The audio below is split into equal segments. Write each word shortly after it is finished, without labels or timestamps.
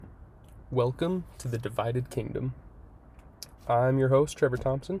Welcome to the Divided Kingdom. I'm your host, Trevor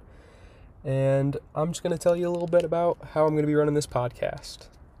Thompson, and I'm just going to tell you a little bit about how I'm going to be running this podcast.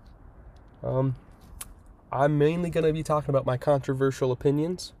 I'm mainly going to be talking about my controversial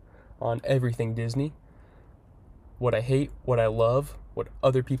opinions on everything Disney, what I hate, what I love, what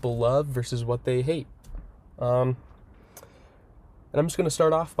other people love versus what they hate. And I'm just going to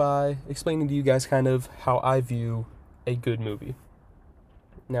start off by explaining to you guys kind of how I view a good movie.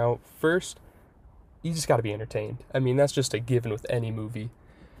 Now, first, you just got to be entertained. I mean, that's just a given with any movie.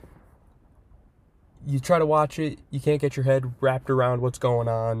 You try to watch it, you can't get your head wrapped around what's going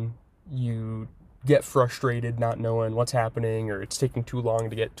on. You get frustrated not knowing what's happening, or it's taking too long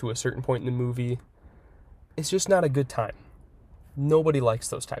to get to a certain point in the movie. It's just not a good time. Nobody likes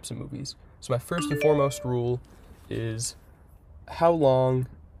those types of movies. So my first and foremost rule is, how long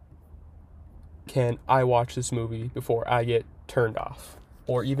can I watch this movie before I get turned off?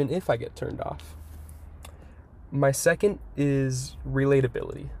 Or even if I get turned off. My second is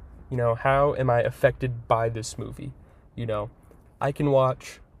relatability. How am I affected by this movie? I can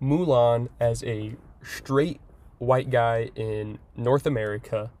watch Mulan as a straight white guy in North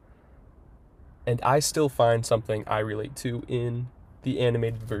America, and I still find something I relate to in the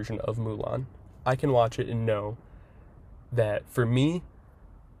animated version of Mulan. I can watch it and know that for me,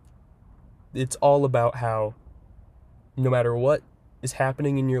 it's all about how no matter what is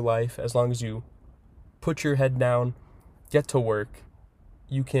happening in your life, as long as you put your head down, get to work,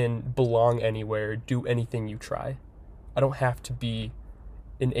 you can belong anywhere, do anything you try. I don't have to be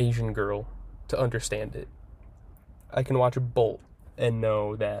an Asian girl to understand it. I can watch Bolt and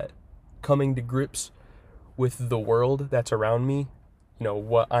know that coming to grips with the world that's around me,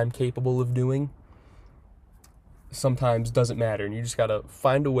 what I'm capable of doing, sometimes doesn't matter, and you just gotta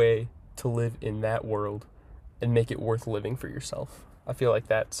find a way to live in that world and make it worth living for yourself. I feel like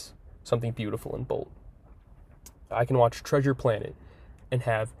that's something beautiful in Bolt. I can watch Treasure Planet and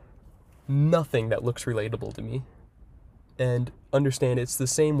have nothing that looks relatable to me, and understand it's the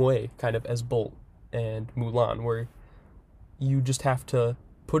same way kind of as Bolt and Mulan, where you just have to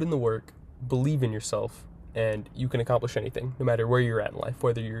put in the work, believe in yourself, and you can accomplish anything, no matter where you're at in life,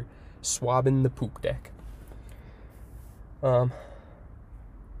 whether you're swabbing the poop deck.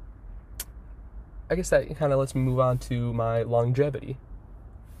 I guess that kind of lets me move on to my longevity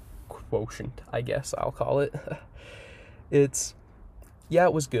quotient, I guess I'll call it. It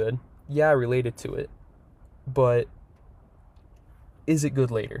was good. Yeah, I related to it. But is it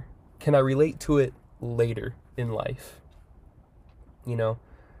good later? Can I relate to it later in life?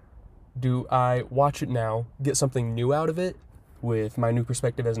 Do I watch it now, get something new out of it with my new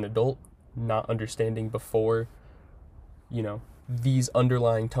perspective as an adult, not understanding before, these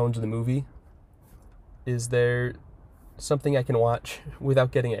underlying tones of the movie? Is there something I can watch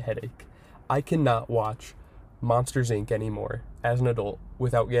without getting a headache? I cannot watch Monsters, Inc. anymore as an adult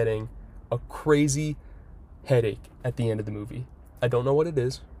without getting a crazy headache at the end of the movie. I don't know what it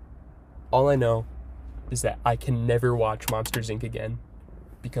is. All I know is that I can never watch Monsters, Inc. again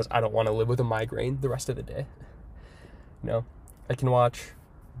because I don't want to live with a migraine the rest of the day. I can watch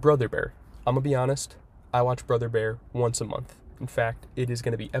Brother Bear. I'm going to be honest, I watch Brother Bear once a month. In fact, it is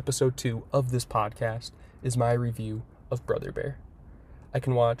going to be episode 2 of this podcast is my review of Brother Bear. I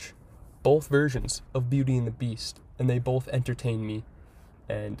can watch both versions of Beauty and the Beast, and they both entertain me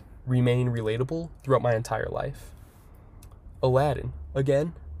and remain relatable throughout my entire life. Aladdin,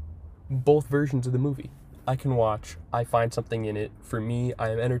 again, both versions of the movie I can watch. I find something in it. For me, I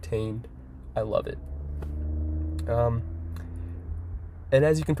am entertained. I love it. And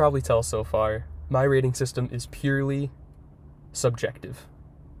as you can probably tell so far, my rating system is purely subjective.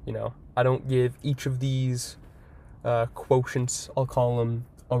 I don't give each of these quotients, I'll call them,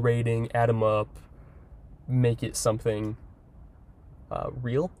 a rating, add them up, make it something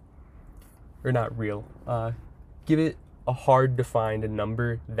real, or not real, give it a hard defined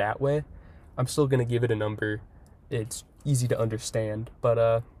number that way. I'm still going to give it a number. It's easy to understand,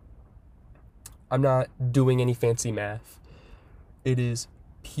 but I'm not doing any fancy math. It is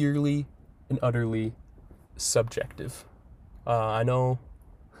purely and utterly subjective. I know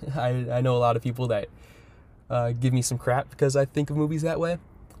a lot of people that give me some crap because I think of movies that way,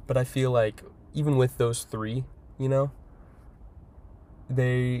 but I feel like even with those three,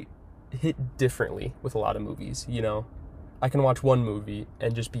 they hit differently with a lot of movies. I can watch one movie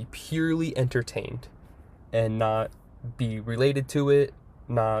and just be purely entertained and not be related to it,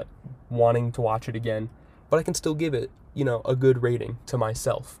 not wanting to watch it again, but I can still give it, a good rating to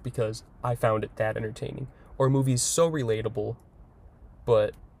myself because I found it that entertaining. Or movies so relatable,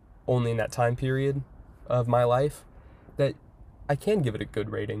 but only in that time period of my life, that I can give it a good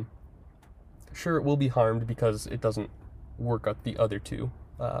rating. Sure, it will be harmed because it doesn't work at the other two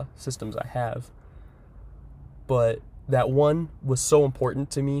systems I have. But that one was so important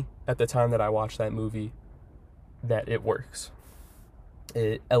to me at the time that I watched that movie that it works.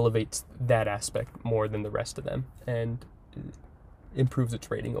 It elevates that aspect more than the rest of them and improves its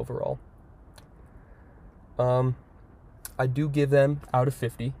rating overall. I do give them out of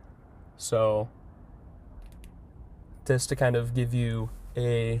 50. So just to kind of give you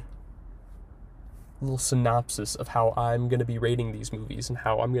a little synopsis of how I'm going to be rating these movies and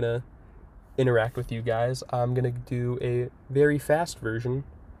how I'm going to interact with you guys, I'm going to do a very fast version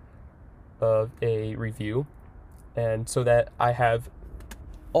of a review, and so that I have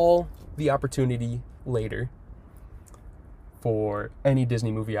all the opportunity later for any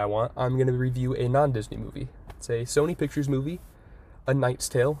Disney movie I want, I'm going to review a non-Disney movie. It's a Sony Pictures movie, A Knight's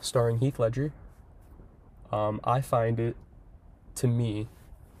Tale, starring Heath Ledger. I find it, to me,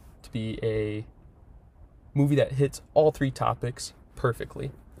 to be a movie that hits all three topics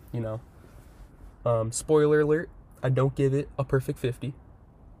perfectly, you know. Spoiler alert, I don't give it a perfect 50.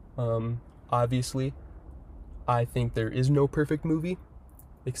 Obviously, I think there is no perfect movie,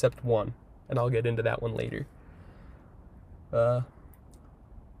 except one, and I'll get into that one later.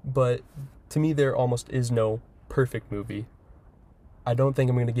 But to me, there almost is no perfect movie. I don't think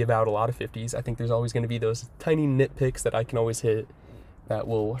I'm going to give out a lot of 50s. I think there's always going to be those tiny nitpicks that I can always hit that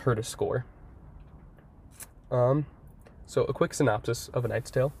will hurt a score. So a quick synopsis of A Knight's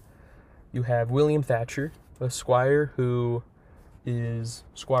Tale. You have William Thatcher, a squire who is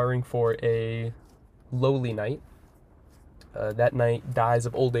squiring for a lowly knight. That knight dies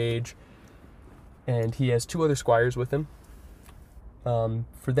of old age, and he has two other squires with him.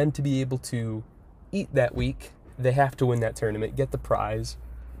 For them to be able to eat that week, they have to win that tournament, get the prize.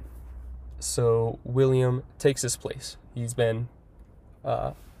 So William takes his place. He's been,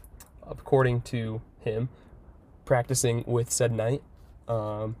 according to him, practicing with said knight.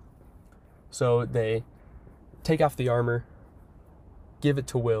 So they take off the armor, give it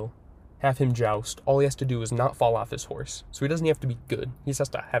to Will, have him joust. All he has to do is not fall off his horse. So he doesn't have to be good. He just has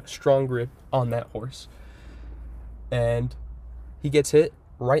to have a strong grip on that horse. And he gets hit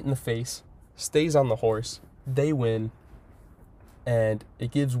right in the face, stays on the horse, they win, and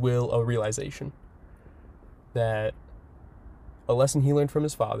it gives Will a realization that a lesson he learned from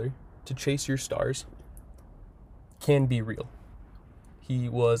his father, to chase your stars, can be real. He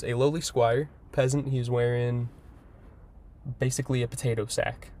was a lowly squire, peasant. He was wearing basically a potato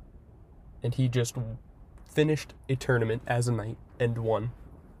sack, and he just finished a tournament as a knight and won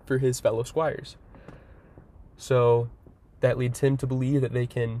for his fellow squires. So that leads him to believe that they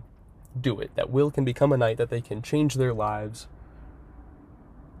can do it, that Will can become a knight, that they can change their lives.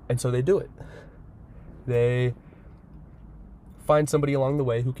 And so they do it. They find somebody along the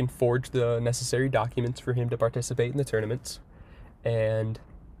way who can forge the necessary documents for him to participate in the tournaments, and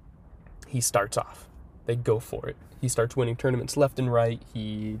he starts off. They go for it. He starts winning tournaments left and right.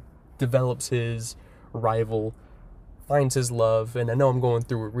 He develops his rival, finds his love, and I know I'm going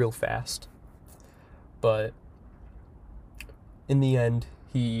through it real fast, but in the end,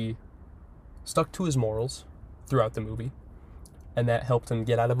 he stuck to his morals throughout the movie, and that helped him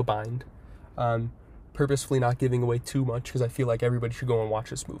get out of a bind. Purposefully not giving away too much, because I feel like everybody should go and watch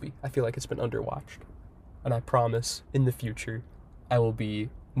this movie. I feel like it's been underwatched, and I promise in the future I will be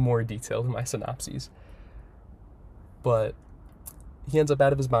more detailed in my synopses. But he ends up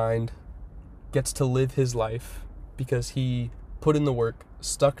out of his mind, gets to live his life because he put in the work,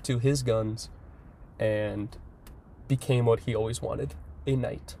 stuck to his guns, and became what he always wanted, a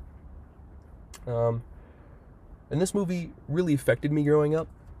knight. And this movie really affected me growing up,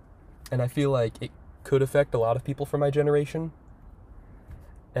 and I feel like it could affect a lot of people from my generation,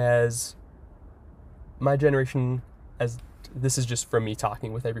 as my generation, as this is just from me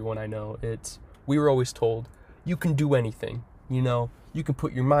talking with everyone I know, we were always told, you can do anything, you can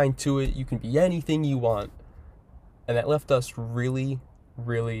put your mind to it, you can be anything you want. And that left us really,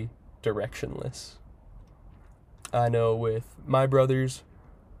 really directionless. I know with my brothers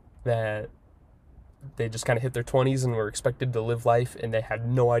that they just kind of hit their 20s and were expected to live life, and they had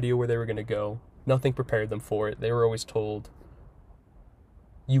no idea where they were going to go. Nothing prepared them for it. They were always told,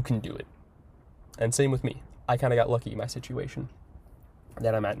 you can do it. And same with me. I kind of got lucky in my situation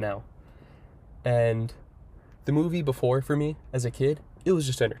that I'm at now. And the movie before, for me, as a kid, it was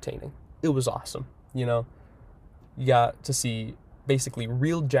just entertaining. It was awesome. You got to see basically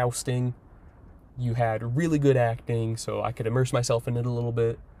real jousting. You had really good acting, so I could immerse myself in it a little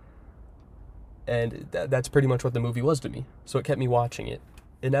bit. And that's pretty much what the movie was to me. So it kept me watching it.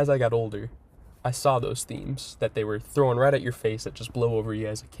 And as I got older, I saw those themes that they were throwing right at your face that just blow over you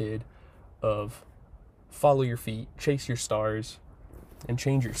as a kid of follow your feet, chase your stars, and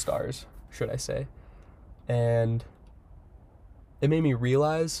change your stars, should I say. And it made me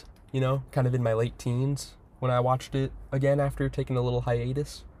realize, kind of in my late teens, when I watched it again after taking a little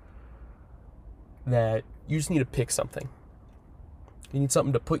hiatus, that you just need to pick something. You need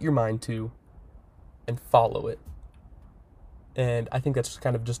something to put your mind to and follow it. And I think that's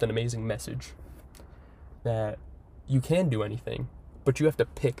kind of just an amazing message, that you can do anything, but you have to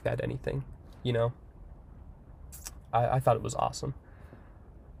pick that anything, I thought it was awesome.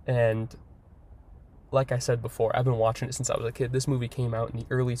 And like I said before, I've been watching it since I was a kid. This movie came out in the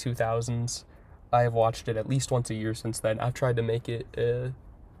early 2000s. I have watched it at least once a year since then. I've tried to make it,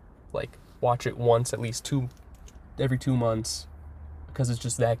 watch it once, at least every 2 months, because it's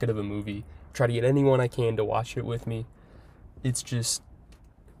just that good of a movie. Try to get anyone I can to watch it with me. It's just,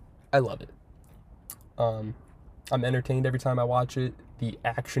 I love it. I'm entertained every time I watch it. The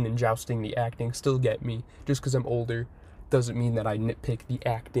action and jousting, the acting still get me. Just because I'm older doesn't mean that I nitpick the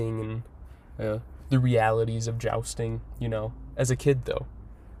acting and the realities of jousting, As a kid, though,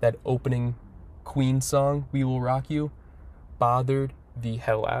 that opening Queen song, We Will Rock You, bothered the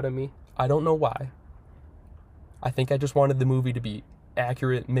hell out of me. I don't know why. I think I just wanted the movie to be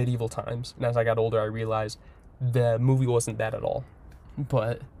accurate medieval times. And as I got older, I realized the movie wasn't that at all.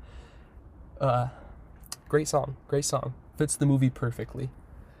 But, great song. Fits the movie perfectly.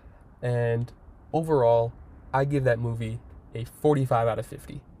 And overall, I give that movie a 45 out of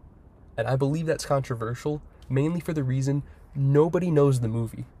 50. And I believe that's controversial, mainly for the reason nobody knows the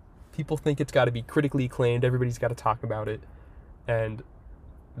movie. People think it's got to be critically acclaimed, everybody's got to talk about it, and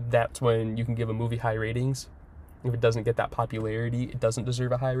that's when you can give a movie high ratings. If it doesn't get that popularity, it doesn't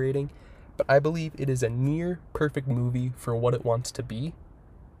deserve a high rating. But I believe it is a near perfect movie for what it wants to be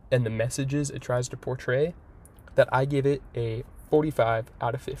and the messages it tries to portray, that I give it a 45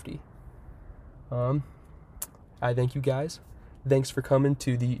 out of 50. I thank you guys. Thanks for coming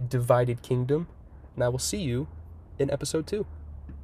to the Divided Kingdom, and I will see you in episode 2.